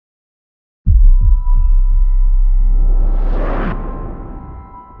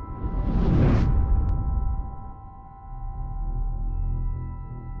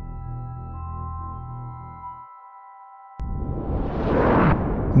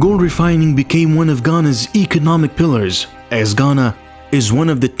Gold refining became one of Ghana's economic pillars, as Ghana is one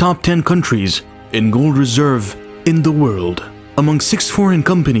of the top 10 countries in gold reserve in the world, among 6 foreign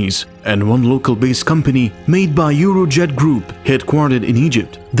companies and 1 local-based company made by Euroget-group, headquartered in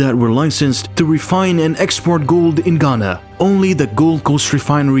Egypt, that were licensed to refine and export gold in Ghana. Only the Gold Coast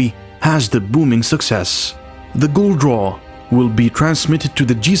Refinery has the booming success. The gold draw will be transmitted to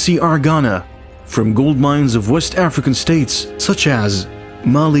the GCR Ghana from gold mines of West African states such as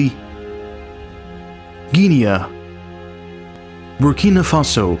Mali, Guinea, Burkina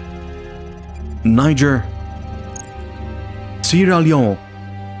Faso, Niger, Sierra Leone,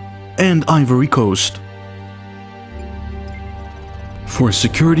 and Ivory Coast. For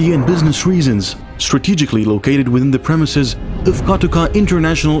security and business reasons, strategically located within the premises of Kotoka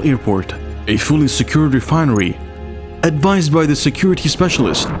International Airport, a fully secured refinery, advised by the security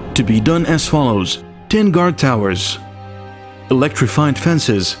specialist to be done as follows: 10 guard towers, electrified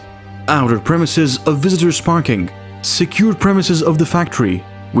fences, outer premises of visitors parking, secured premises of the factory,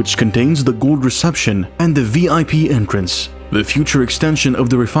 which contains the gold reception and the VIP entrance, the future extension of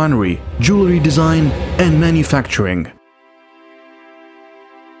the refinery, jewelry design and manufacturing.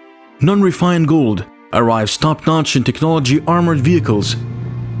 Non-refined gold arrives top-notch in technology armored vehicles,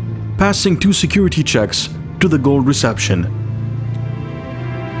 passing 2 security checks to the gold reception.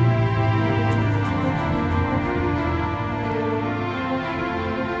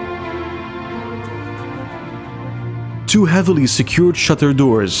 Two heavily secured shutter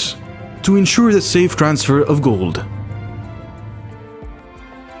doors to ensure the safe transfer of gold.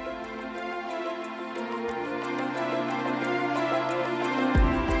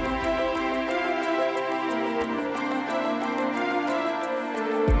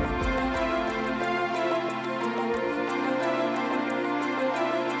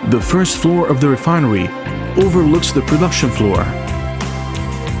 The first floor of the refinery overlooks the production floor.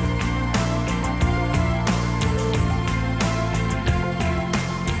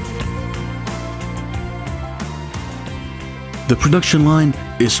 The production line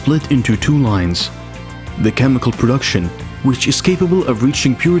is split into 2 lines. The chemical production, which is capable of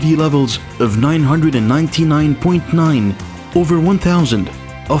reaching purity levels of 999.9 over 1000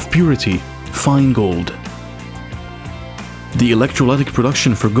 of purity fine gold. The electrolytic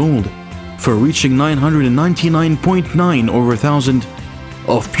production for gold, for reaching 999.9 over 1000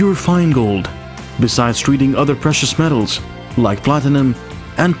 of pure fine gold, besides treating other precious metals like platinum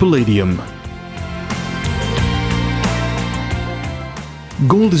and palladium.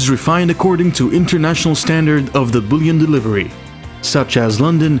 Gold is refined according to international standard of the bullion delivery, such as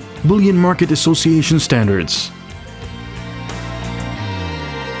London Bullion Market Association standards.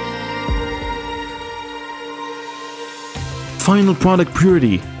 Final product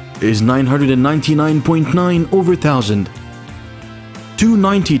purity is 999.9 over 1000. 2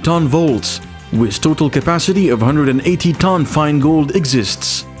 90-ton vaults with total capacity of 180-ton fine gold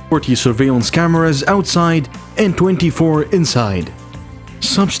exists, 40 surveillance cameras outside and 24 inside.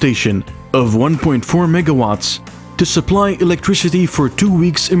 Substation of 1.4 megawatts to supply electricity for 2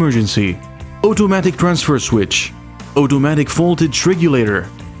 weeks emergency. Automatic transfer switch, automatic voltage regulator,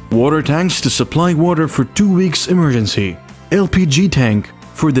 water tanks to supply water for 2 weeks emergency. LPG tank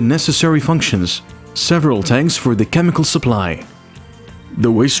for the necessary functions, several tanks for the chemical supply.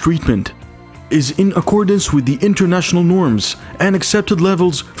 The waste treatment is in accordance with the international norms and accepted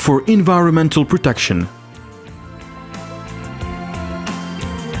levels for environmental protection.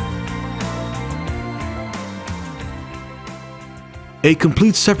 A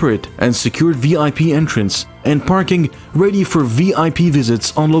complete separate and secured VIP entrance and parking ready for VIP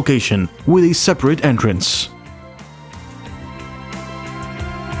visits on location with a separate entrance.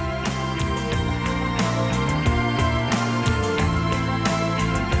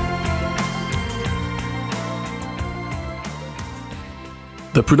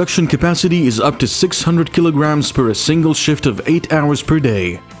 The production capacity is up to 600 kilograms per a single shift of 8 hours per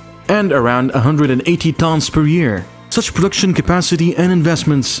day, and around 180 tons per year. Such production capacity and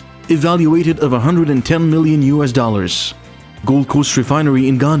investments evaluated of $110 million. Gold Coast Refinery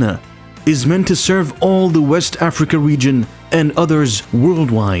in Ghana is meant to serve all the West Africa region and others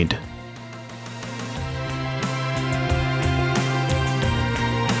worldwide.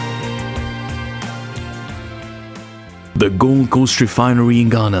 The Gold Coast Refinery in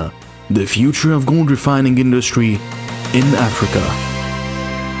Ghana, the future of gold refining industry in Africa.